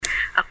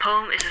A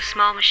poem is a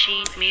small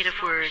machine made of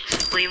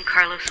words. William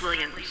Carlos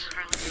Williams.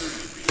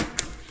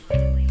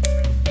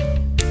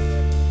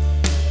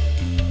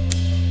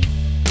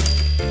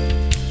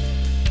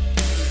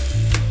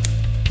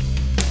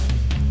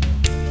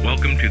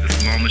 Welcome to the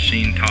Small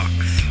Machine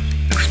Talks,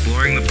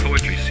 exploring the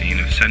poetry scene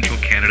of Central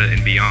Canada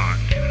and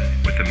beyond,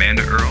 with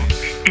Amanda Earl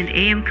and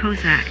A.M.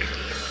 Kozak.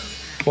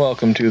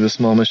 Welcome to the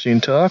Small Machine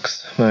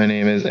Talks. My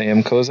name is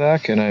A.M.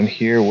 Kozak, and I'm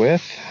here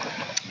with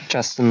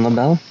Justin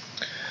Labelle.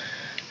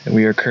 And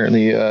we are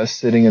currently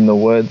sitting in the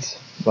woods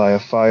by a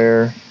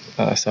fire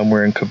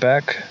somewhere in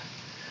Quebec,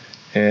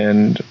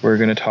 and we're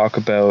going to talk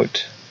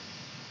about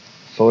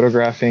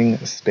photographing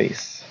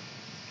space.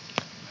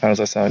 How does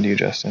that sound to you,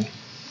 Justin?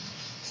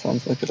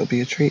 Sounds like it'll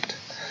be a treat.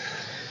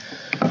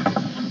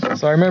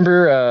 So I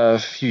remember a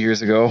few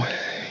years ago,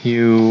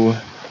 when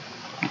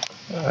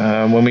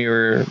we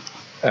were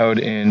out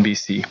in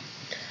BC,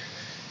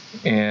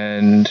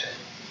 and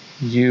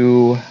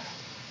you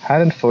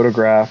hadn't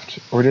photographed,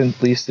 or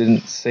at least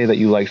didn't say that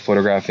you liked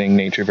photographing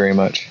nature very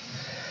much.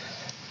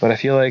 But I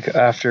feel like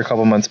after a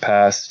couple months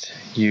passed,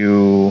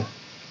 you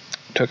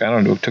took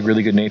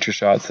really good nature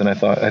shots, and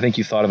I think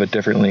you thought of it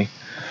differently.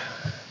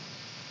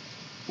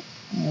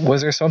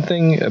 Was there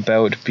something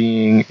about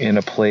being in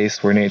a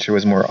place where nature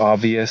was more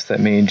obvious that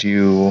made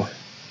you,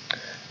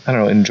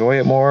 enjoy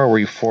it more? Were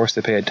you forced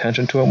to pay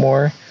attention to it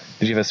more?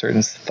 Did you have a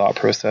certain thought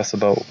process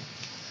about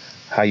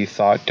how you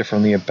thought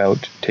differently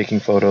about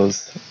taking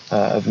photos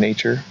of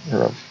nature?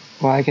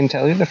 Well, I can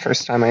tell you the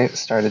first time I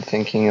started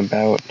thinking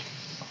about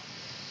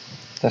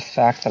the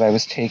fact that I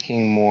was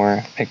taking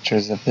more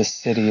pictures of the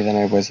city than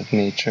I was of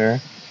nature.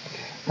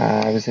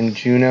 I was in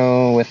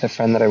Juneau with a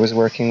friend that I was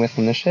working with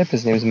on the ship.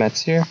 His name's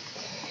Mathieu.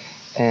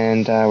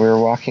 And we were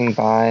walking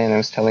by, and I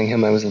was telling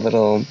him I was a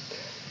little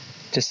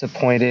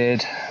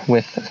disappointed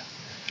with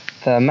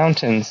the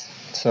mountains.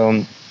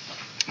 So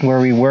where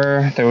we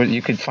were,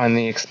 you could find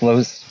the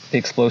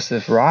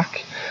explosive rock.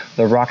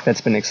 The rock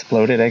that's been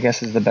exploded, I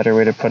guess, is the better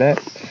way to put it.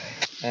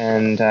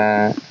 And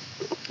there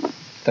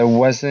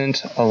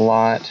wasn't a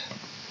lot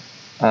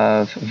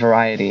of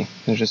variety.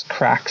 There's just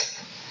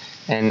cracks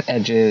and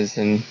edges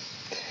and,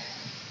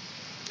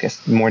 I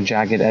guess, more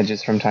jagged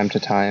edges from time to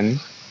time.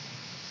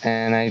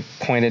 And I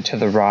pointed to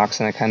the rocks,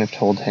 and I kind of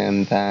told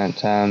him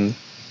that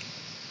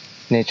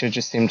nature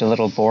just seemed a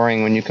little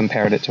boring when you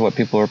compared it to what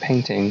people were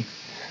painting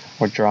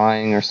or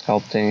drawing or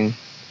sculpting.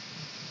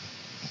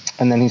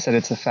 And then he said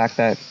it's the fact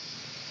that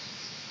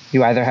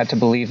you either had to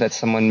believe that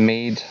someone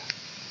made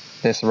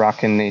this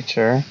rock in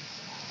nature,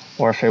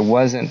 or if it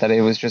wasn't, that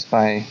it was just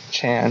by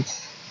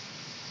chance.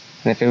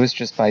 And if it was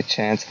just by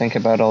chance, think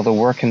about all the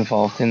work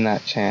involved in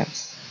that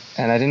chance.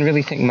 And I didn't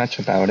really think much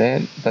about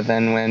it, but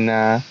then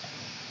when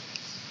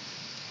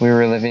we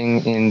were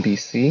living in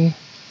BC,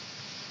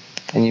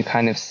 and you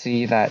kind of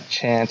see that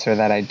chance or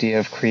that idea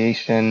of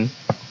creation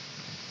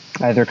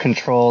either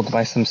controlled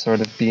by some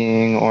sort of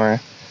being or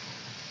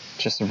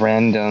just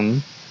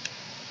random,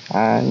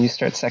 you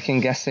start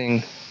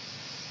second-guessing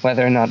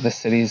whether or not the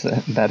city's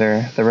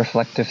better, the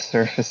reflective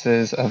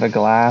surfaces of a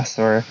glass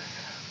or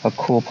a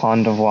cool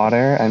pond of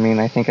water. I mean,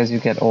 I think as you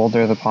get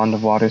older, the pond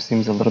of water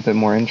seems a little bit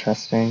more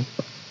interesting.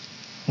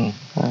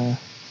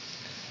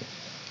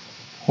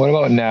 What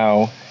about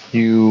now?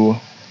 You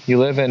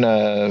live in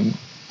a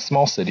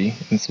small city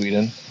in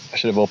Sweden. I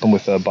should have opened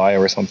with a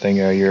bio or something.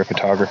 You're a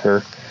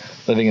photographer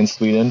living in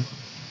Sweden,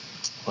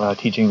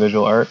 teaching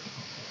visual art.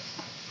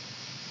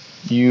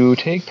 You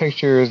take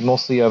pictures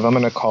mostly of, I'm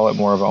going to call it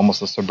more of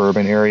almost a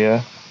suburban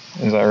area.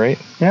 Is that right?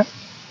 Yeah.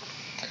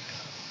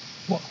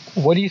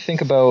 What do you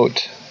think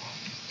about,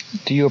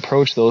 do you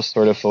approach those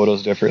sort of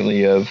photos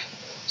differently of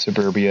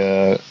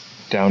suburbia,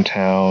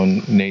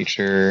 downtown,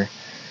 nature?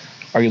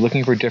 Are you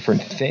looking for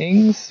different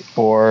things,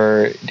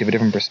 or do you have a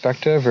different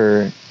perspective,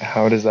 or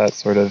how does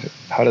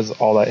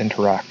all that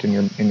interact in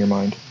your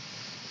mind?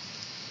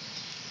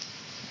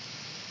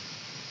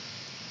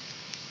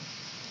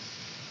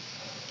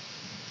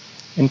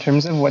 In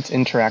terms of what's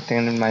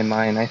interacting in my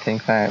mind, I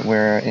think that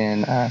we're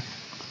in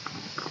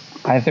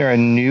either a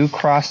new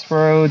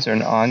crossroads or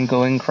an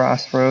ongoing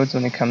crossroads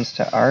when it comes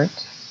to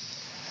art.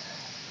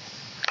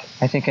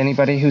 I think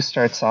anybody who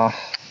starts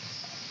off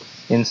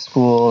in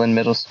school, in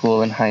middle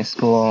school, in high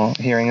school,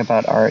 hearing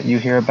about art, you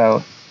hear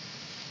about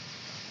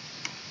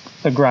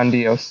the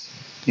grandiose.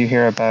 You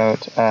hear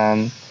about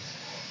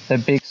the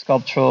big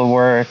sculptural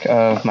work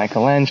of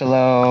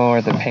Michelangelo,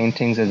 or the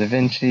paintings of Da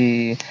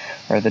Vinci,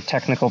 or the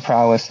technical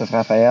prowess of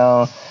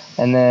Raphael.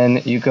 And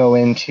then you go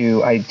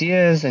into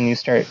ideas, and you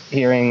start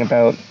hearing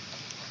about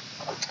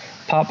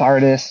pop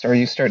artists, or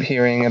you start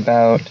hearing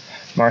about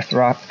Mark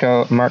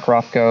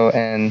Rothko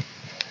and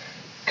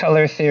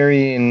color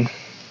theory, and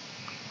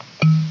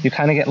you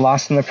kind of get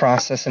lost in the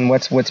process. And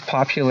what's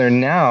popular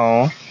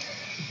now,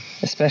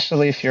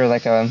 especially if you're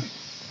like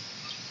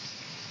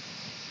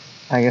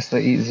I guess the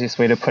easiest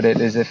way to put it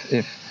is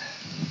if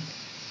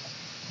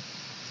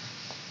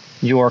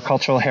your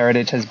cultural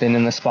heritage has been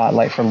in the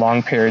spotlight for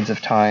long periods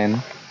of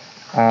time,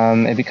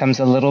 it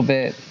becomes a little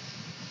bit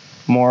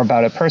more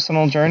about a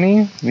personal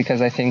journey,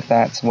 because I think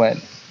that's what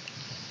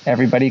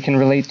everybody can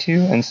relate to.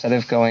 Instead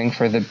of going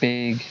for the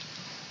big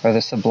or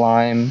the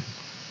sublime,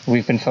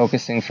 we've been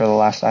focusing for the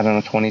last,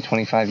 20,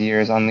 25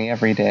 years on the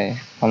everyday,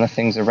 on the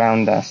things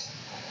around us.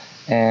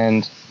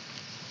 And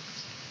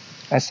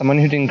as someone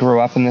who didn't grow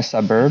up in the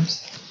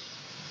suburbs,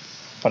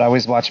 but I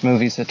always watched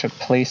movies that took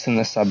place in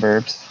the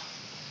suburbs,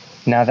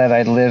 now that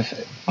I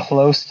live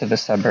close to the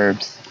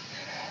suburbs,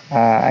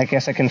 I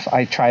guess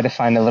I try to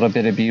find a little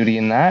bit of beauty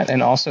in that,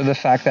 and also the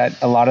fact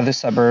that a lot of the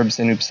suburbs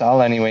in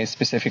Uppsala, anyway,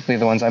 specifically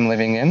the ones I'm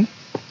living in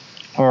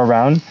or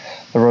around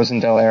the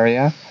Rosendale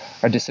area,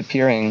 are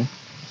disappearing.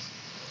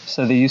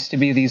 So there used to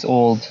be these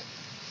old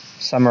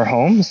summer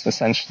homes,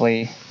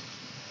 essentially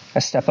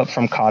a step up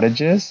from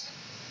cottages,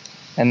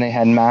 and they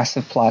had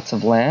massive plots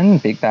of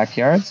land, big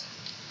backyards,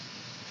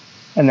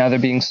 and now they're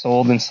being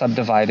sold and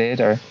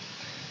subdivided, or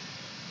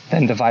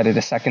then divided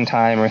a second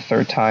time or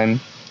third time,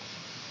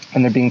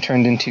 and they're being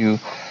turned into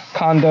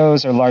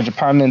condos or large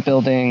apartment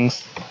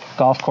buildings.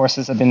 Golf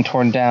courses have been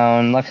torn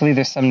down. Luckily,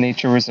 there's some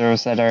nature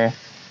reserves that are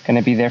going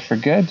to be there for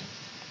good.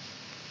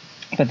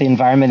 But the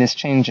environment is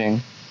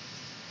changing.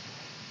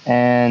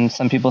 And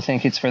some people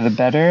think it's for the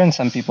better, and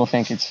some people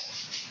think it's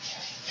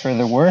for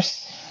the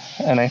worse.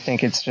 And I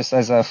think it's just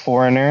as a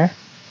foreigner,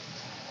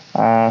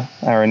 or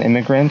an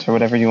immigrant, or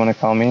whatever you want to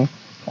call me,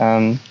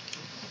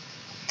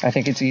 I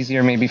think it's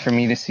easier maybe for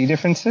me to see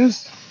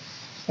differences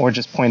or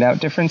just point out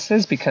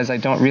differences, because I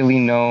don't really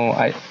know.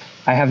 I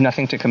have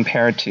nothing to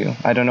compare it to.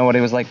 I don't know what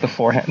it was like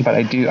beforehand, but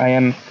I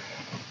am,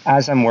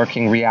 as I'm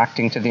working,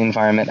 reacting to the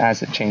environment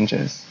as it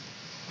changes.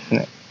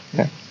 Yeah.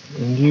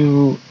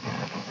 And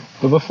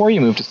but before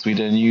you moved to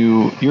Sweden,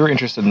 you were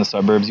interested in the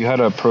suburbs. You had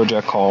a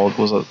project called,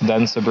 was it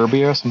Then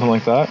Suburbia, something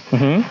like that?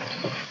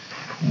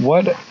 Mm-hmm.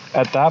 What,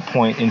 at that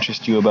point,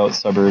 interested you about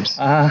suburbs?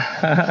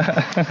 That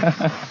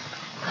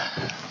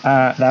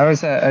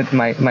was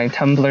my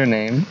Tumblr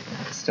name.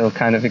 Still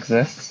kind of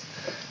exists,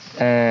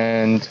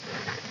 and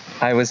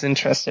I was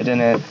interested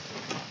in it.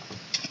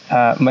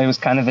 It was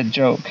kind of a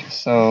joke.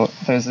 So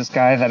there's this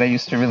guy that I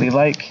used to really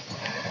like,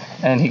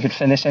 and he could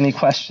finish any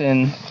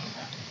question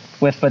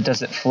with, but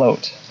does it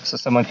float? So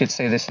someone could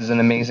say, this is an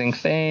amazing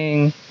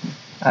thing,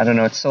 I don't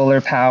know, it's solar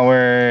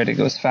powered, it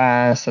goes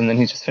fast, and then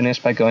he just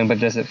finished by going, but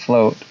does it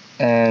float?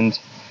 And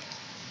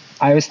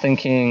I was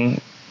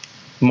thinking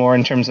more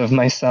in terms of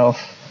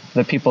myself,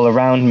 the people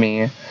around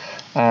me.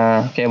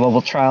 Okay, well,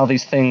 we'll try all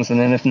these things, and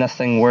then if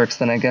nothing works,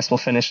 then I guess we'll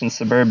finish in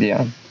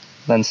suburbia,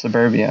 and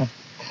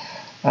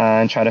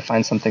try to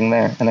find something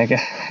there. And I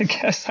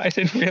guess I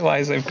didn't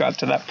realize I've got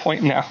to that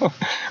point now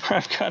where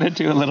I've got to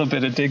do a little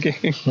bit of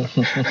digging.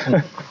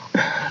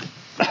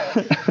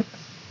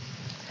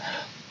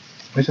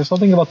 Is there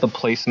something about the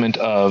placement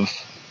of,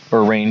 or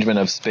arrangement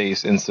of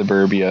space in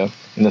suburbia,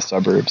 in the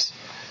suburbs,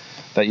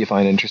 that you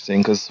find interesting?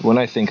 Because when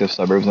I think of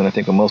suburbs, and I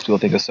think when most people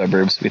think of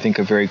suburbs, we think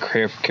of very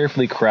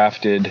carefully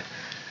crafted,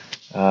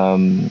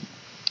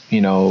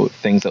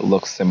 things that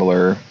look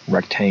similar,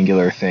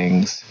 rectangular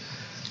things,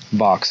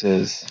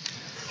 boxes.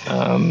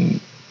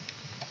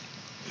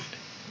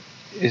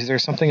 Is there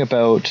something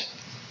about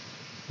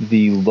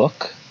the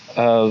look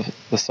of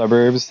the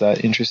suburbs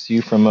that interests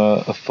you from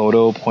a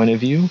photo point of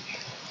view?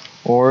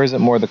 Or is it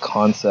more the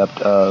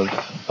concept of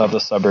the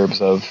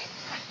suburbs, of,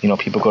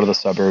 people go to the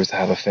suburbs to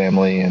have a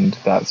family, and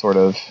that sort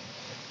of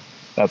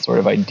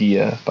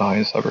idea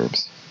behind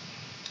suburbs?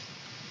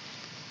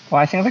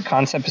 Well, I think the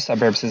concept of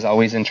suburbs has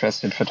always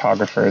interested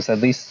photographers, at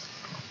least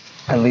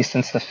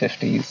since the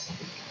 50s.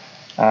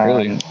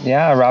 Really?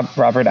 Yeah,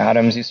 Robert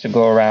Adams used to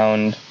go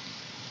around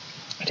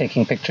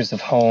taking pictures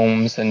of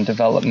homes and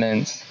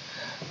developments,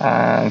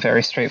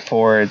 very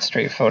straightforward,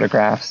 straight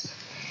photographs.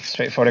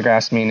 Straight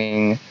photographs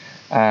meaning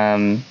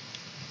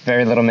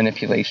very little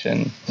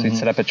manipulation. So you'd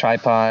set up a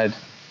tripod,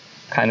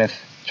 kind of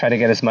try to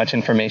get as much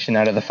information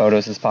out of the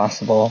photos as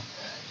possible,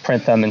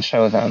 print them and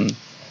show them.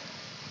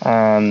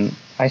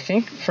 I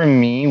think for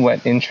me,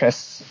 what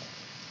interests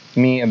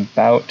me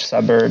about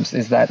suburbs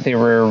is that they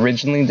were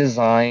originally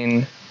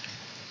designed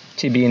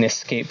to be an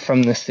escape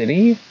from the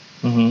city.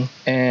 Mm-hmm.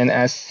 And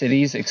as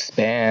cities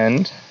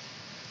expand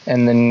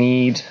and the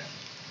need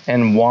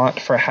and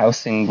want for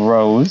housing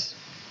grows,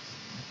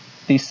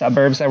 these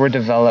suburbs that were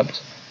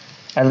developed,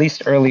 at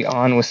least early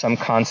on with some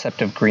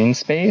concept of green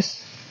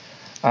space,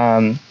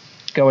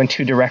 go in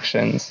two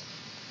directions.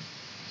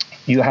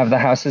 You have the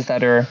houses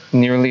that are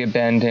nearly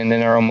abandoned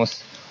and are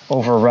almost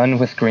overrun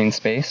with green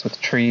space,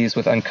 with trees,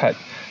 with uncut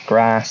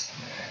grass.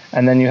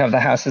 And then you have the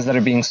houses that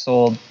are being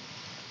sold,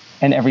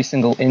 and every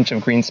single inch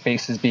of green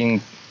space is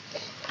being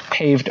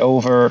paved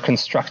over,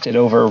 constructed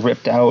over,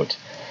 ripped out.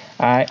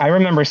 I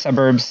remember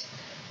suburbs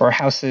or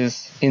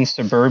houses in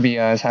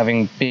suburbia as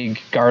having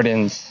big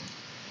gardens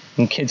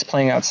and kids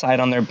playing outside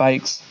on their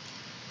bikes,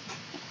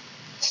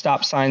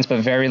 stop signs but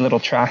very little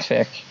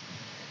traffic.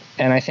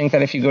 And I think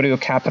that if you go to a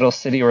capital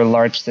city or a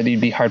large city,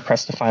 you'd be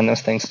hard-pressed to find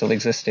those things still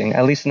existing,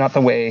 at least not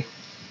the way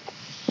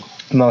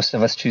most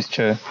of us choose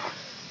to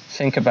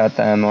think about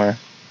them or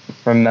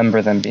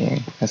remember them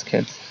being as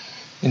kids.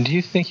 And do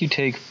you think you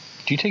take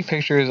Do you take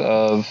pictures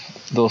of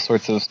those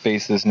sorts of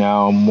spaces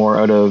now more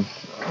out of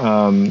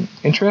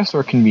interest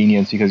or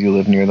convenience because you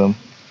live near them?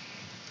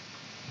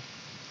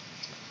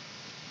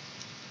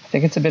 I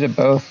think it's a bit of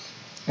both.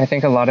 I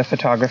think a lot of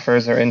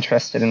photographers are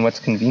interested in what's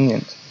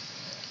convenient.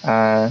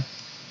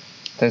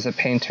 There's a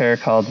painter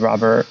called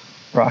Robert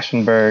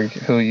Rauschenberg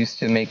who used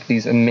to make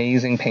these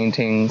amazing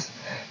paintings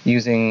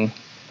using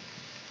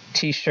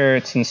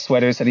t-shirts and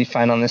sweaters that he'd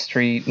find on the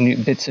street,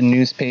 bits of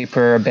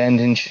newspaper,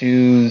 abandoned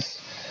shoes,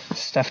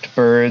 stuffed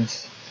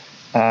birds.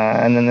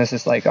 And then there's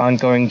this like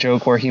ongoing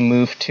joke where he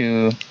moved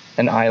to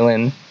an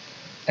island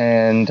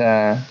and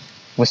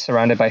was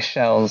surrounded by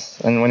shells.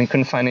 And when he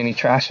couldn't find any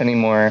trash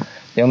anymore,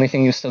 the only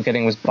thing he was still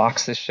getting was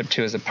boxes shipped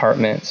to his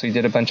apartment. So he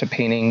did a bunch of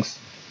paintings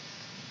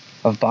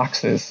of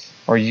boxes,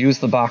 or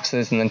used the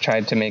boxes and then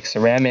tried to make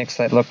ceramics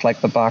that looked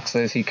like the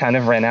boxes. He kind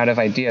of ran out of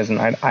ideas, and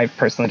I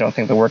personally don't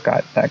think the work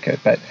got that good.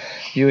 But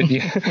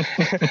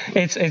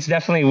it's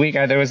definitely weak.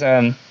 There was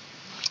a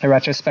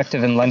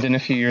retrospective in London a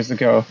few years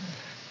ago,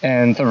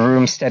 and the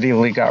room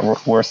steadily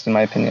got worse, in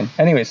my opinion.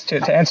 Anyways,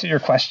 to answer your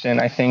question,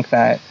 I think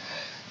that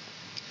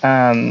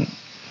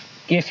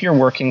if you're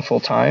working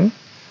full-time,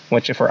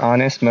 which if we're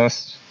honest,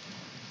 most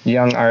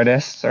young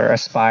artists or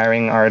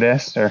aspiring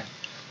artists or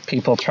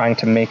people trying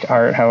to make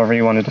art, however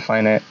you want to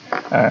define it,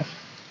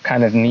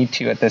 kind of need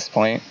to at this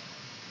point,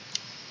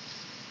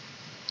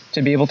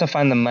 to be able to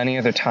find the money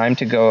or the time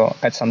to go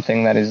at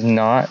something that is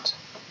not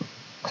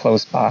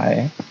close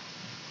by,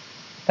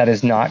 that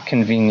is not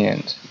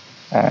convenient,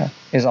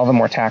 is all the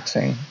more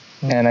taxing.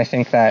 And I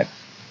think that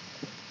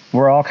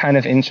we're all kind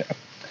of interested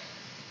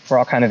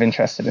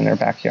in our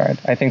backyard.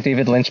 I think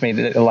David Lynch made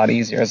it a lot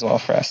easier as well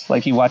for us.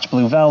 Like you watch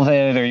Blue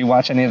Velvet, or you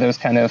watch any of those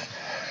kind of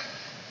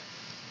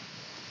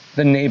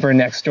the neighbor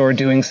next door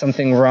doing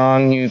something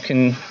wrong, you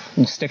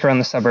stick around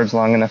the suburbs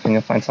long enough and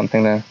you'll find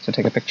something to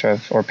take a picture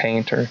of or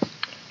paint or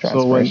draw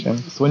inspiration.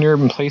 So when you're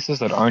in places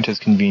that aren't as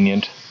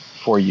convenient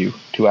for you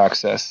to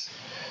access,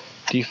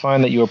 do you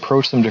find that you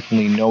approach them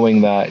differently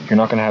knowing that you're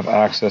not going to have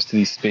access to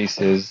these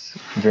spaces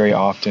very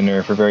often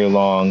or for very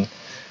long?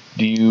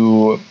 Do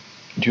you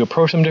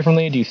approach them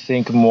differently? Do you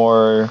think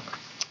more,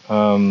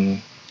 are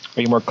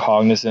you more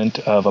cognizant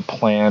of a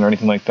plan or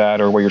anything like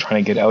that, or what you're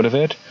trying to get out of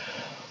it?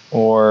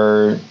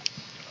 Or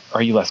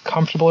are you less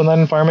comfortable in that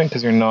environment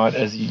because you're not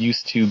as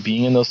used to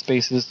being in those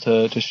spaces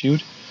to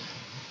shoot?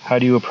 How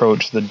do you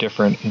approach the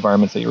different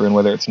environments that you're in,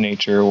 whether it's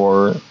nature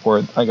or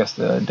I guess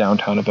the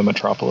downtown of a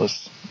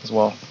metropolis as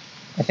well?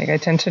 I think I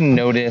tend to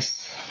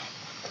notice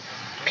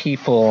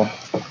people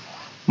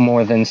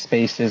more than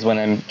spaces when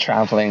I'm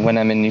traveling, when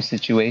I'm in new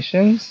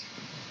situations.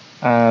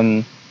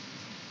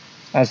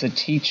 As a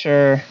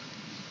teacher,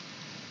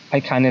 I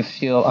kind of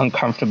feel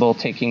uncomfortable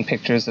taking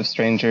pictures of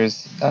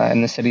strangers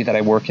in the city that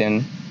I work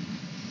in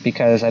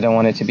because I don't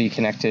want it to be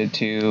connected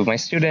to my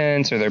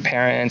students or their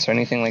parents or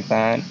anything like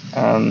that.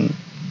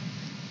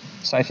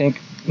 So I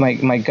think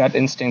my gut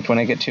instinct when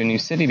I get to a new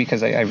city,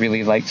 because I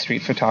really like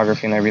street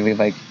photography and I really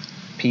like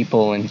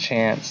people and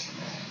chance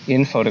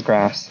in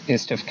photographs,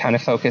 is to kind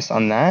of focus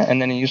on that.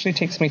 And then it usually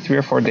takes me 3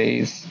 or 4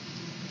 days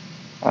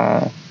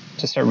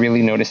to start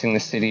really noticing the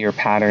city or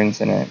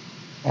patterns in it.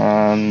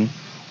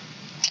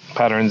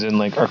 Patterns in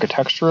like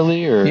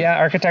architecturally, or? Yeah,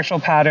 architectural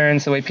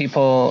patterns, the way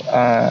people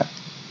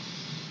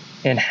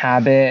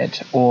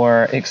inhabit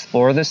or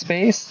explore the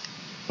space.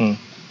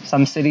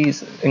 Some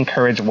cities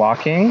encourage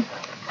walking.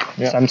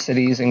 Yeah. Some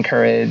cities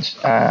encourage,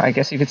 I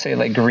guess you could say,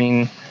 like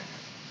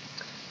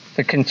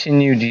the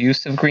continued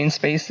use of green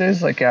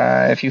spaces. Like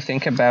if you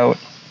think about,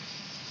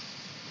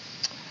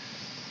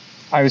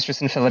 I was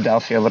just in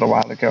Philadelphia a little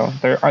while ago.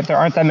 There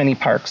aren't that many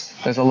parks.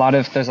 There's a lot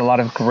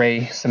of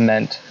gray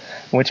cement,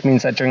 which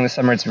means that during the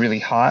summer it's really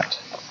hot.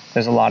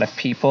 There's a lot of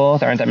people.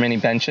 There aren't that many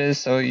benches.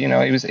 So,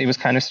 it was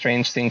kind of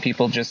strange seeing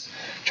people just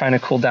trying to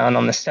cool down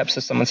on the steps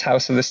of someone's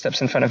house or the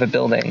steps in front of a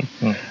building.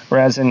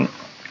 Whereas in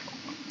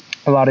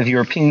a lot of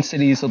European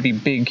cities, there'll be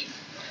big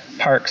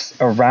parks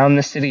around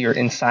the city or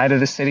inside of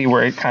the city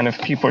where it kind of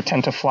people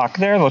tend to flock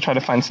there. They'll try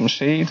to find some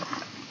shade.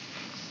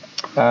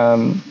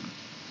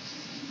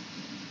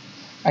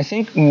 I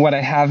think what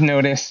I have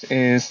noticed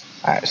is,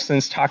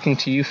 since talking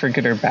to you for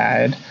good or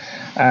bad,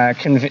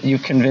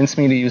 you've convinced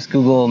me to use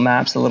Google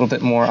Maps a little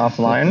bit more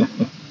offline.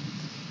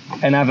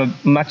 And I have a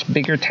much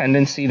bigger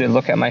tendency to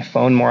look at my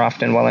phone more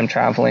often while I'm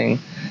traveling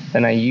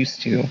than I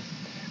used to.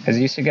 Because I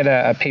used to get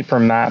a paper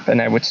map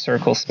and I would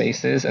circle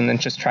spaces and then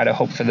just try to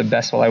hope for the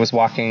best while I was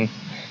walking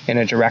in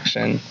a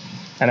direction.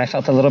 And I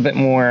felt a little bit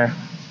more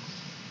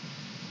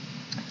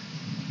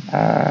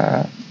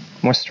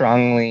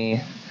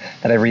strongly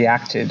that I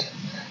reacted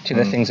to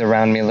the things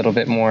around me a little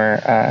bit more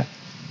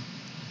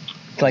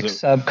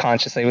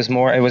subconsciously. It was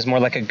more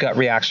like a gut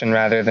reaction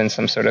rather than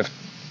some sort of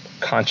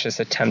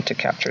conscious attempt to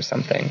capture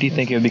something. Do you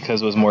think it was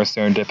because it was more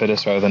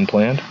serendipitous rather than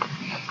planned?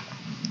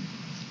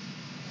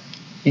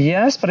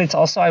 Yes, but it's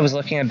also I was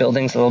looking at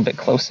buildings a little bit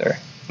closer.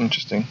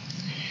 Interesting.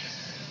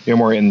 You're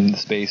more in the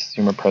space.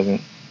 You're more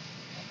present.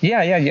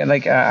 Yeah.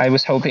 Like I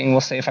was hoping,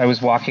 we'll say, if I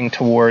was walking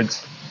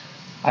towards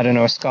I don't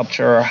know, a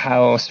sculpture or a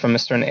house from a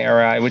certain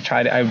era, I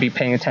would be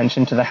paying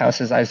attention to the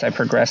houses as I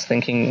progress,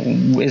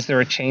 thinking, is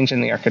there a change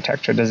in the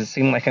architecture? Does it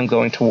seem like I'm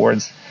going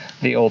towards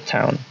the old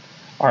town?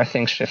 Are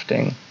things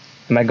shifting?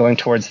 Am I going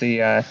towards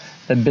the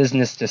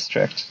business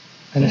district?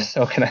 And if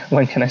so,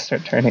 when can I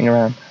start turning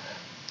around?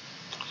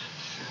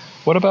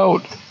 What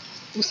about,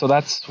 so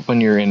that's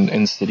when you're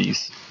in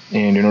cities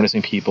and you're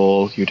noticing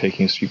people, you're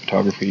taking street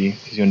photography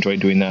because you enjoy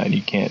doing that, and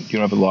you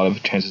don't have a lot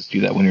of chances to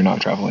do that when you're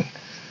not traveling.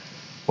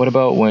 What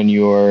about when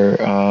you're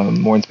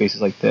more in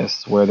spaces like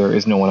this where there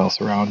is no one else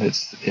around?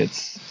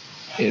 It's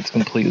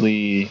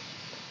completely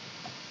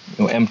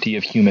empty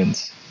of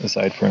humans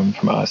aside from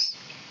us.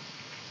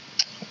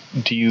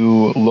 Do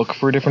you look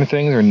for different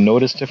things or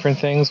notice different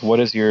things?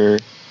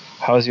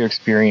 How is your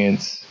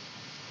experience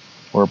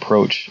or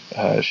approach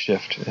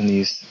shift in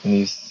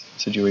these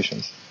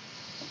situations?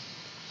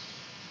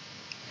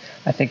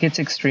 I think it's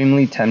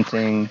extremely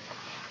tempting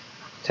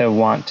to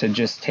want to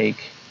just take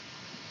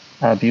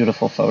a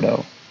beautiful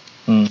photo.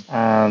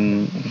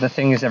 The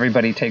thing is,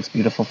 everybody takes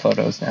beautiful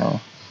photos now.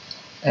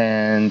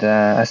 And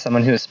as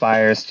someone who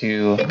aspires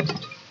to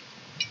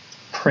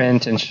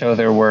print and show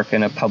their work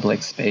in a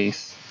public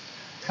space,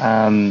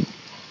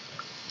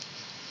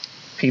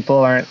 people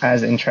aren't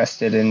as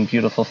interested in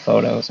beautiful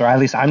photos, or at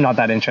least I'm not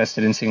that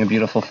interested in seeing a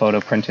beautiful photo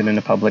printed in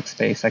a public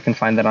space. I can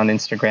find that on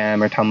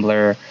Instagram or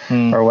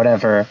Tumblr or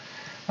whatever.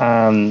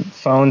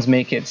 Phones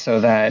make it so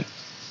that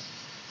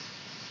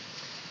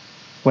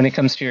when it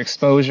comes to your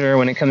exposure,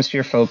 when it comes to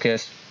your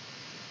focus,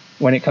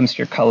 when it comes to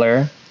your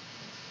color,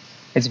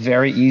 it's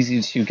very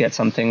easy to get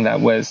something that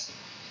was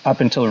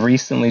up until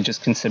recently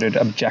just considered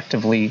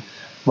objectively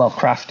well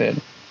crafted.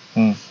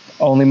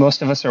 Only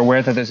most of us are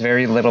aware that there's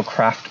very little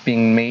craft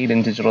being made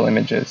in digital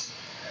images.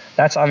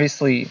 That's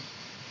obviously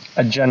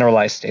a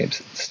generalized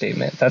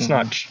statement. That's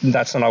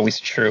not always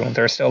true.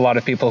 There are still a lot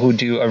of people who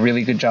do a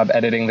really good job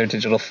editing their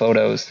digital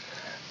photos,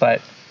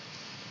 but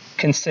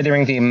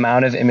considering the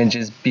amount of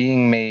images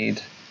being made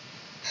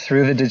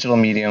through the digital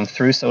medium,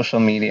 through social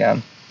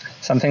media,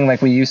 something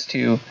like we used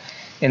to,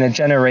 in a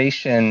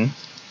generation,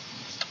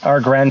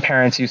 our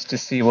grandparents used to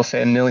see, we'll say,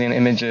 1 million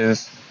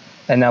images,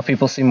 and now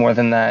people see more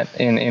than that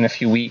in a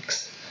few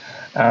weeks.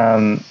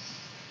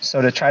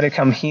 So to try to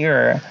come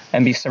here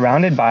and be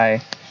surrounded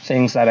by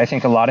things that I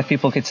think a lot of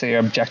people could say are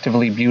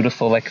objectively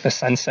beautiful, like the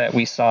sunset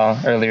we saw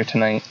earlier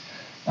tonight,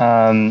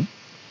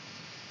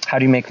 how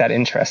do you make that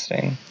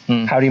interesting?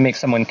 How do you make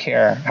someone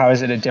care? How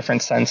is it a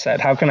different sunset?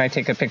 How can I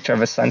take a picture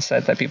of a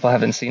sunset that people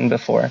haven't seen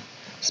before?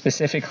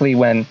 Specifically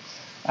when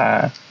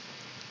there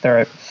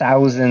are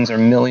thousands or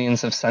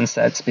millions of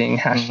sunsets being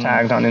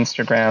hashtagged on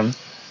Instagram.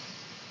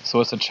 So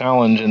it's a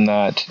challenge in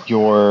that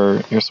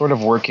you're sort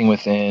of working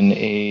within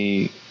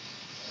a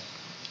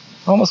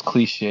almost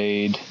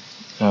cliched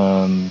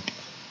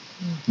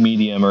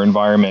medium or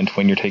environment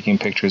when you're taking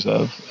pictures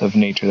of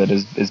nature that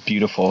is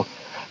beautiful.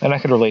 And I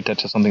could relate that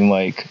to something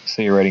like,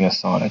 say, you're writing a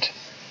sonnet.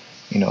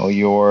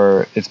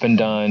 It's been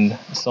done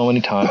so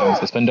many times.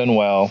 It's been done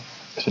well.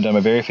 It's been done by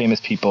very famous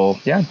people.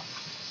 Yeah.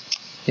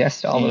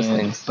 Yes, to all those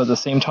things. But at the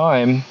same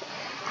time,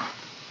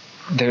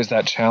 there's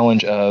that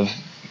challenge of,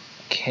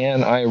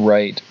 can I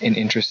write an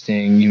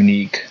interesting,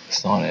 unique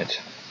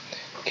sonnet?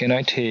 Can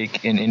I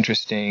take an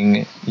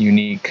interesting,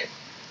 unique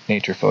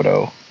nature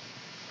photo?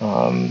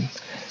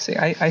 See,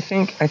 I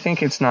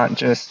think it's not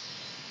just,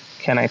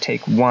 can I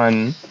take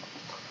one?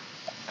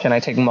 Can I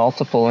take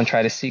multiple and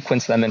try to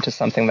sequence them into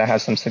something that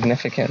has some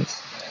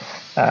significance?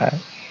 I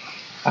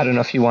don't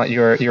know if you want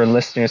your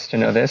listeners to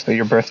know this, but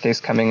your birthday's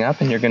coming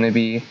up and you're going to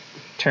be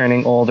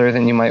turning older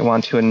than you might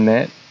want to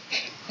admit.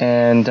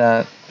 And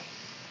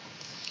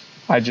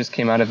I just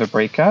came out of a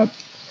breakup,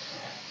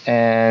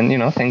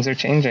 and things are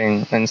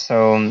changing, and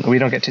so we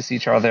don't get to see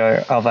each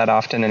other all that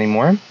often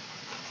anymore.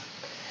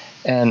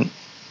 And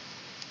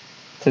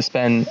to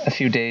spend a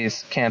few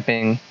days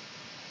camping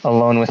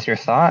alone with your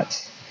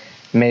thoughts,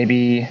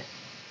 maybe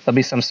there'll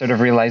be some sort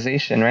of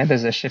realization, right?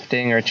 There's a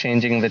shifting or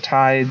changing of the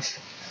tides.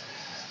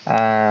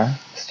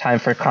 It's time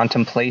for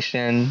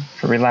contemplation,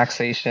 for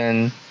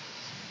relaxation.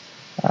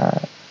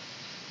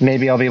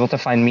 Maybe I'll be able to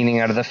find meaning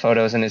out of the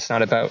photos, and it's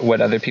not about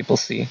what other people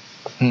see,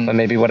 but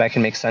maybe what I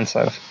can make sense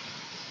of.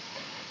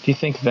 Do you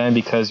think then,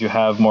 because you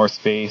have more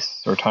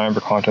space or time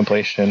for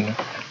contemplation,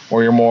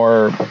 or you're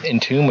more in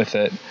tune with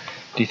it,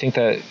 do you think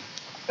that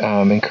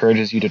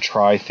encourages you to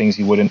try things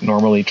you wouldn't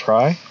normally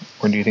try,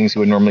 or do things you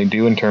would normally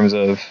do in terms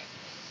of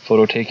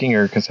photo taking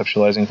or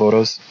conceptualizing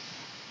photos?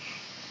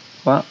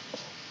 Well,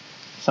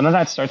 some of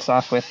that starts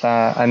off with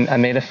I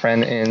made a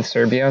friend in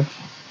Serbia,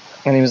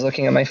 and he was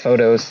looking at my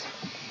photos,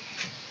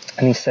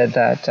 and he said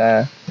that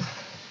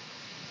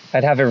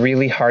I'd have a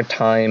really hard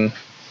time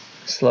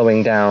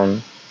slowing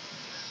down.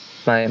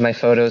 My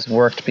photos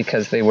worked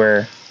because they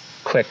were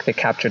quick. They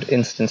captured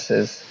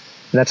instances.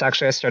 And that's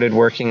actually, I started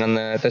working on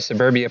the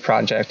Suburbia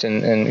project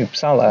in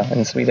Uppsala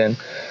in Sweden.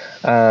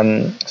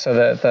 So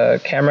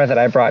the camera that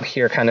I brought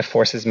here kind of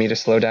forces me to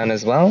slow down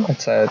as well.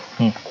 It's a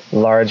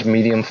large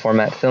medium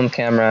format film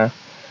camera,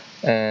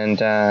 and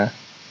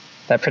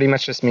that pretty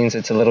much just means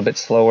it's a little bit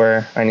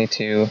slower. I need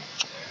to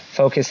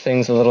focus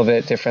things a little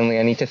bit differently.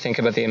 I need to think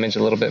about the image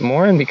a little bit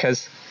more, and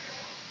because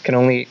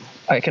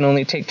I can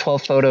only take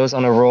 12 photos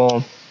on a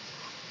roll,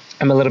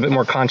 I'm a little bit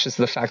more conscious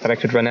of the fact that I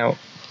could run out.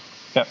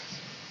 Yep.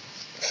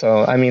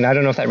 So, I mean, I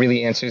don't know if that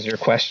really answers your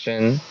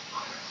question.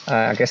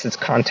 I guess it's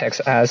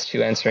context as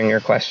to answering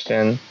your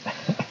question.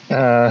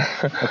 A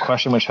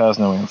question which has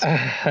no answer,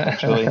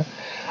 actually.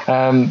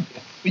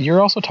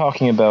 You're also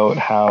talking about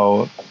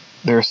how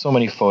there are so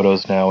many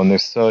photos now, and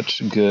there's so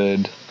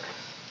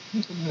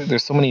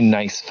many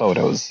nice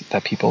photos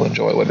that people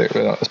enjoy,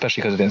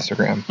 especially because of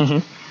Instagram. Mm-hmm.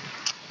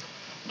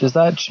 Does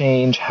that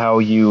change how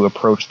you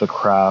approach the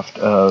craft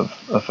of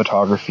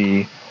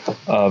photography,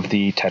 of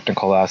the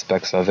technical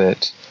aspects of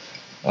it,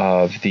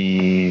 of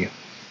the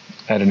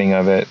editing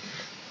of it?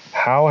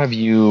 How do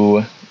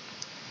you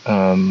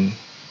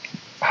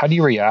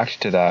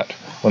react to that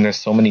when there's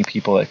so many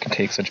people that can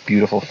take such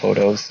beautiful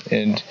photos,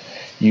 and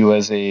you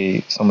as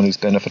someone who's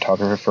been a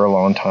photographer for a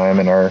long time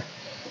and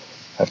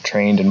have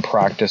trained and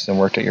practiced and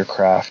worked at your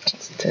craft?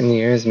 It's 10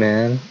 years,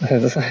 man.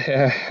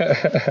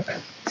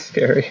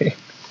 Scary.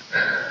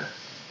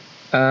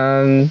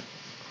 I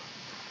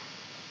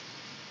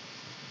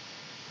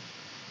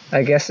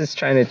guess it's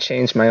trying to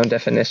change my own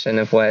definition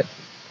of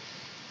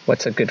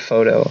what's a good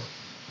photo.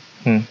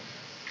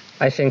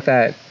 I think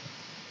that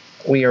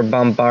we are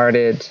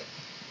bombarded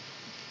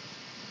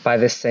by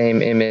the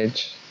same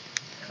image.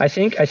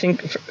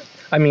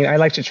 I mean, I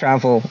like to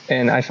travel,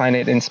 and I find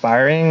it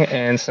inspiring.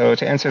 And so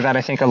to answer that,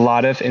 I think a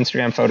lot of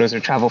Instagram photos are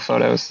travel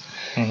photos.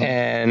 Mm-hmm.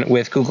 And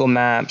with Google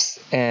Maps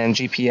and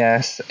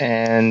GPS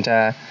and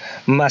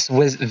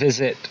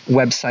must-visit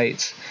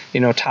websites,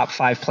 top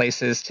 5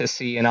 places to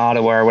see in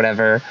Ottawa or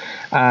whatever,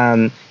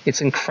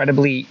 it's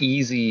incredibly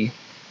easy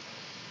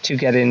to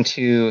get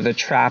into the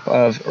trap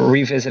of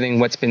revisiting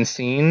what's been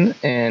seen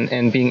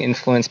and being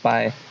influenced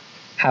by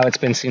how it's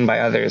been seen by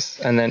others,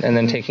 and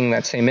then taking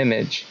that same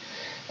image.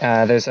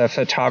 There's a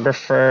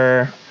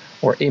photographer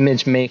or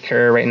image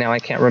maker right now, I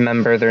can't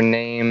remember their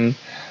name.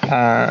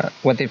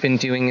 What they've been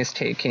doing is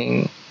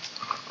taking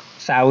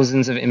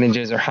thousands of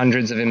images or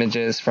hundreds of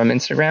images from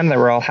Instagram that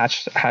were all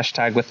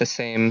hashtag with the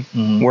same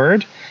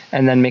word,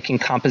 and then making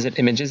composite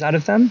images out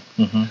of them.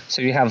 Mm-hmm.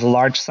 So you have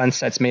large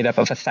sunsets made up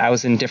of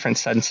 1,000 different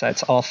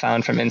sunsets, all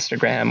found from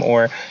Instagram.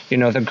 Or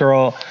the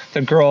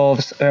girl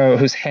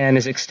whose hand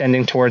is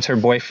extending towards her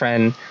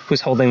boyfriend,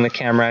 who's holding the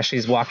camera.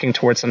 She's walking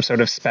towards some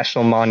sort of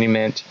special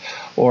monument,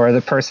 or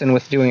the person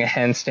with doing a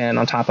handstand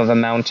on top of a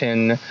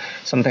mountain,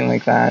 something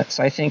like that.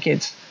 So I think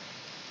it's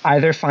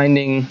either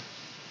finding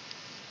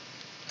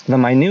the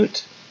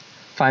minute,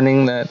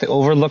 finding the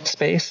overlooked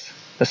space,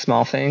 the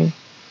small thing.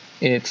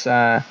 It's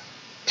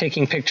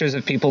taking pictures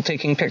of people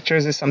taking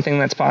pictures is something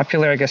that's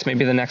popular. I guess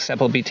maybe the next step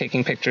will be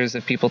taking pictures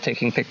of people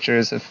taking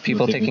pictures of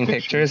people taking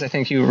pictures. I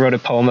think you wrote a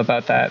poem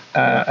about that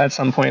at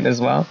some point as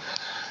well.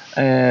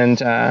 And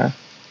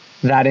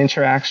that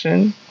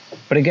interaction.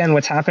 But again,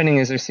 what's happening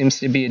is there seems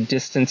to be a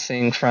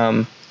distancing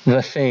from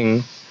the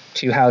thing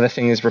to how the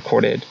thing is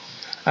recorded.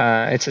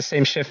 It's the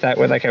same shift that,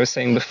 like I was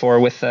saying before,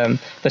 with the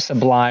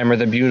sublime or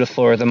the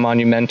beautiful or the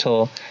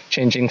monumental,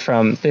 changing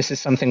from this is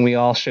something we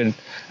all should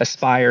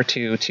aspire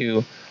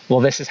to, well,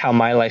 this is how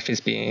my life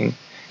is being.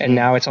 And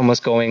now it's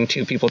almost going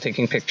to people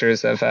taking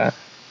pictures of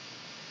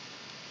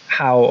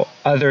how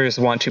others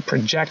want to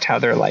project how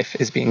their life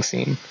is being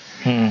seen.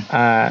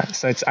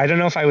 So I don't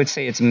know if I would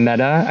say it's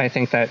meta. I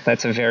think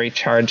that's a very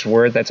charged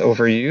word that's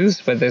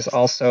overused, but there's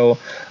also,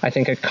 I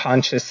think, a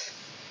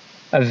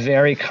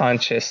very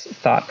conscious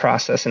thought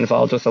process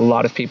involved with a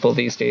lot of people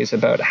these days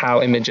about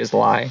how images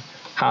lie,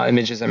 how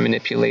images are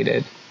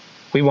manipulated.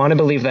 We want to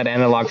believe that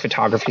analog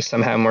photography is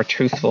somehow more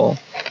truthful,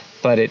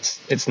 but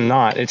it's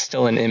not. It's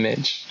still an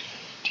image.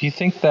 Do you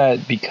think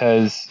that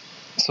because,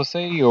 so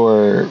say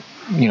you're,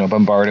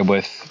 bombarded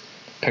with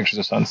pictures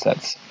of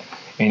sunsets,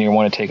 and you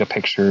want to take a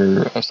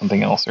picture of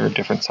something else or a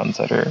different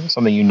sunset or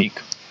something unique,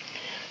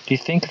 do you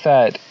think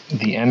that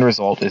the end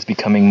result is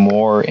becoming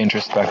more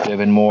introspective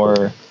and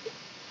more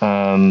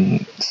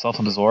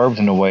self-absorbed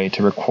in a way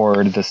to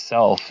record the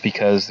self,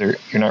 because you're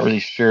not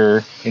really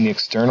sure in the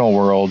external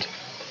world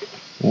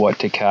what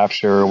to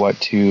capture or what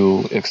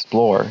to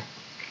explore?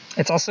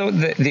 It's also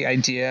the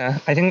idea,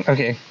 I think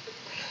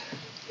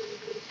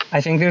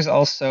there's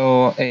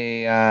also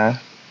a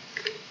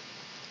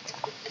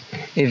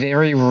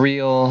very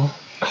real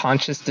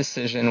conscious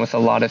decision with a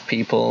lot of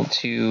people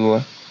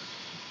to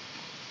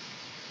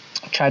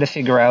try to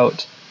figure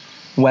out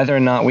whether or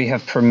not we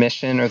have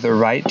permission or the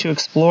right to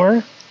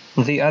explore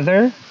the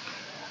other,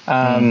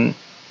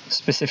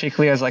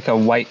 specifically as like a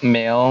white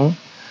male.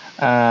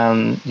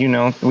 There's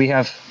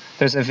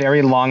a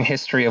very long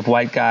history of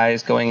white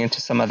guys going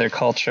into some other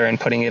culture and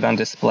putting it on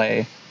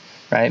display,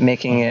 right?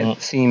 Making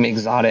it seem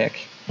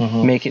exotic,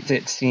 make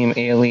it seem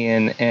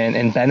alien,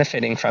 and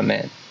benefiting from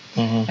it.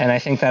 And I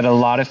think that a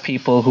lot of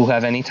people who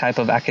have any type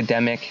of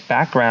academic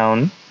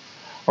background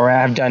or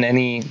have done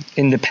any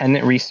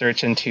independent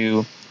research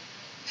into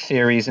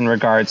theories in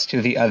regards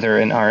to the other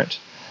in art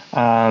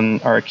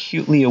are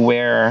acutely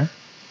aware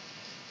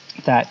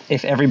that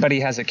if everybody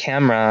has a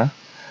camera,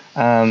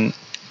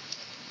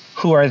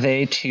 who are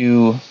they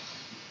to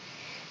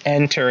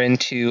enter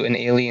into an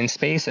alien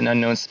space, an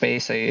unknown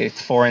space, a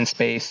foreign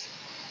space,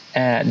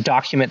 and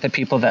document the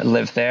people that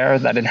live there,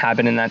 that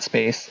inhabit in that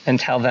space, and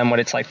tell them what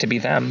it's like to be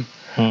them.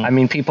 I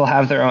mean, people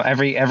have their own,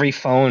 every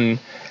phone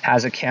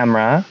has a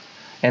camera,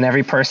 and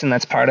every person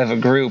that's part of a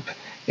group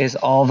is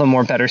all the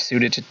more better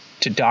suited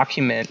to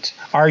document,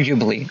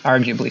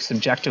 arguably,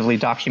 subjectively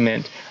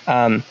document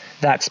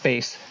that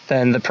space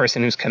than the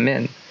person who's come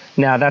in.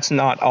 Now, that's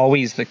not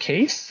always the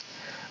case.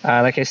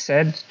 Like I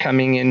said,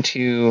 coming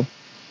into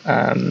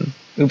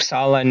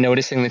Uppsala and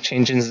noticing the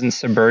changes in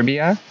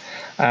suburbia,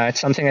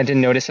 it's something I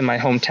didn't notice in my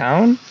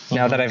hometown.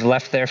 Now that I've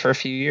left there for a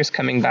few years,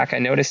 coming back, I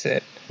notice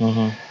it.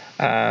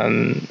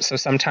 So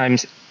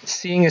sometimes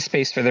seeing a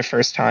space for the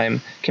first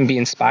time can be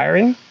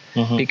inspiring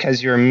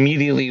because you're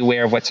immediately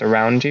aware of what's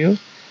around you.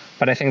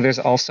 But I think there's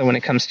also, when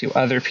it comes to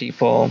other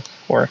people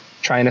or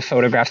trying to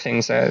photograph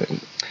things,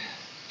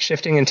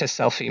 shifting into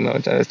selfie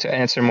mode to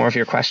answer more of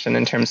your question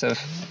in terms of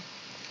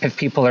if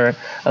people are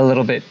a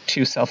little bit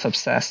too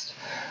self-obsessed.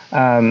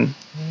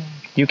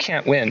 You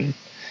can't win.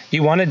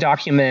 You want to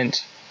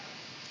document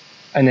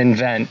an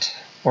event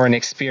or an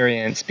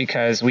experience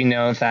because we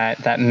know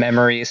that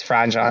memory is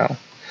fragile.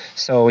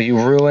 So you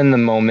ruin the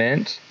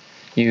moment,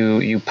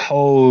 you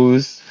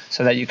pose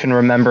so that you can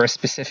remember a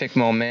specific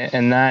moment,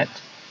 and that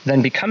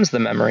then becomes the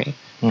memory.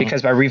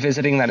 Because by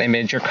revisiting that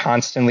image, you're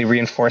constantly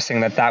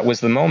reinforcing that was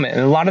the moment.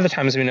 And a lot of the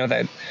times we know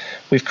that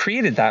we've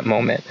created that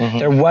moment.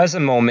 There was a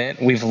moment,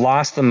 we've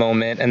lost the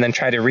moment, and then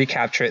try to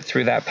recapture it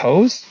through that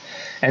pose.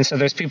 And so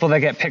there's people that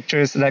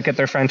get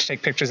their friends to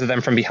take pictures of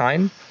them from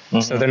behind.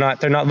 So they're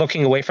not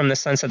looking away from the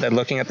sunset, they're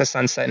looking at the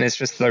sunset and it's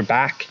just their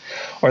back.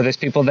 Or there's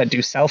people that do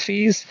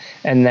selfies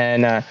and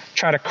then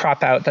try to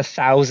crop out the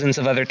thousands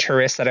of other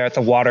tourists that are at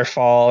the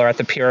waterfall or at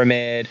the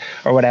pyramid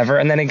or whatever.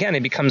 And then again,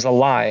 it becomes a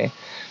lie.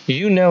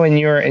 You know in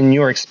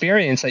your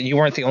experience that you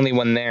weren't the only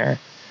one there,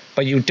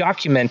 but you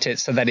document it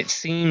so that it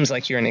seems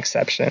like you're an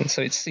exception.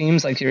 So it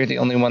seems like you're the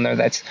only one there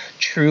that's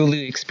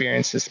truly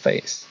experienced this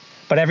place.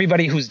 But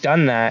everybody who's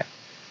done that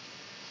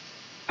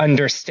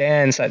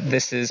understands that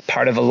this is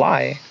part of a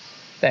lie.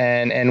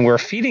 And we're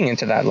feeding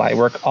into that lie.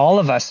 All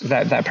of us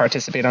that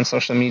participate on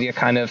social media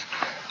kind of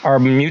are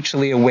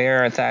mutually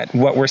aware that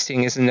what we're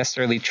seeing isn't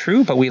necessarily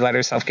true, but we let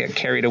ourselves get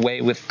carried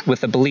away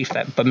with the belief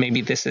that, but maybe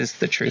this is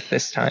the truth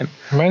this time.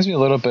 Reminds me a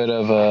little bit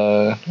of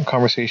a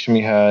conversation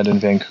we had in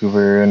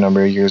Vancouver a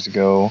number of years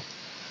ago,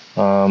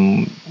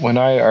 when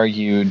I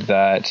argued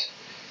that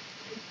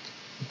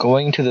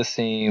going to the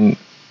same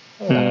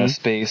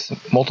space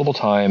multiple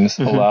times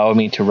allowed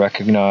me to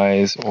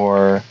recognize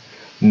or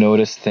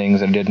notice things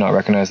that I did not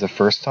recognize the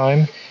first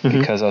time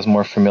because I was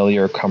more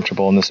familiar or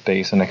comfortable in the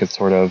space and I could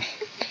sort of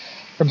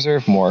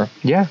observe more.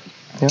 Yeah.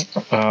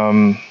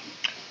 The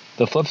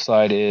flip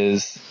side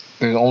is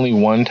there's only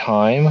one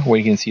time where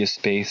you can see a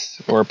space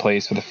or a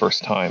place for the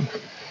first time.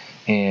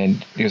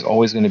 And there's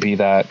always going to be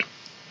that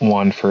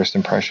one first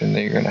impression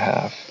that you're going to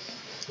have.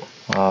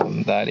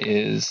 That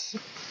is,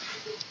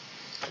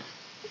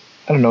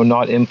 I don't know,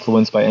 not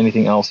influenced by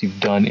anything else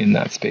you've done in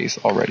that space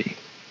already.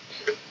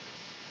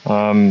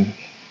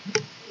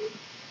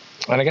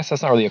 And I guess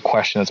that's not really a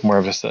question, it's more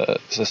of just a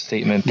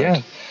statement.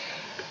 Yeah.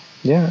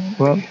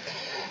 Well,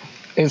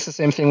 it's the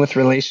same thing with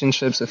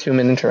relationships, with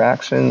human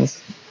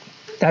interactions.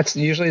 It's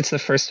the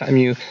first time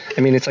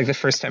it's like the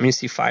first time you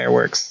see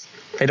fireworks.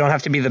 They don't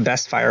have to be the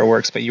best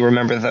fireworks, but you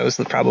remember those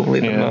probably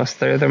the most.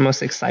 They're the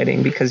most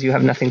exciting because you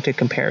have nothing to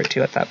compare it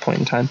to at that point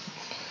in time.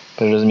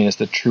 But it doesn't mean it's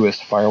the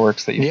truest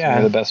fireworks that you've seen,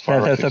 or the best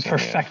fireworks. The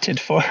perfected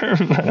form.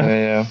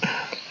 Yeah.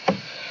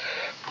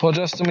 Well,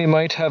 Justin, we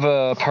might have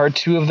a part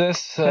 2 of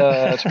this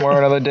tomorrow,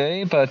 another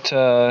day. But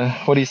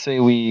what do you say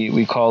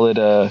we call it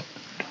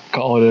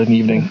an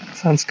evening?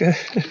 Sounds good.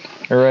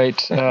 All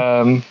right.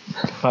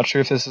 Not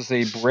sure if this is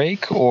a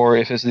break or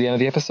if it's the end of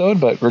the episode,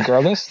 but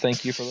regardless,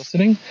 thank you for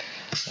listening.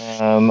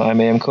 I'm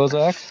A.M.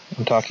 Kozak.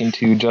 I'm talking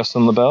to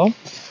Justin Labelle.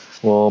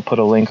 We'll put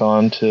a link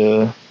on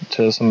to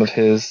some of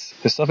his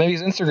stuff, maybe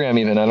his Instagram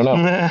even. I don't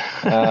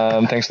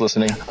know. Thanks for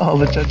listening. All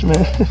the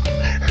judgment.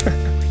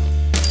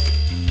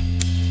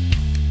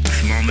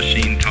 Small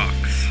Machine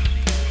Talks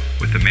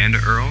with Amanda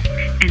Earl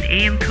and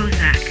A.M.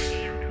 Kozak.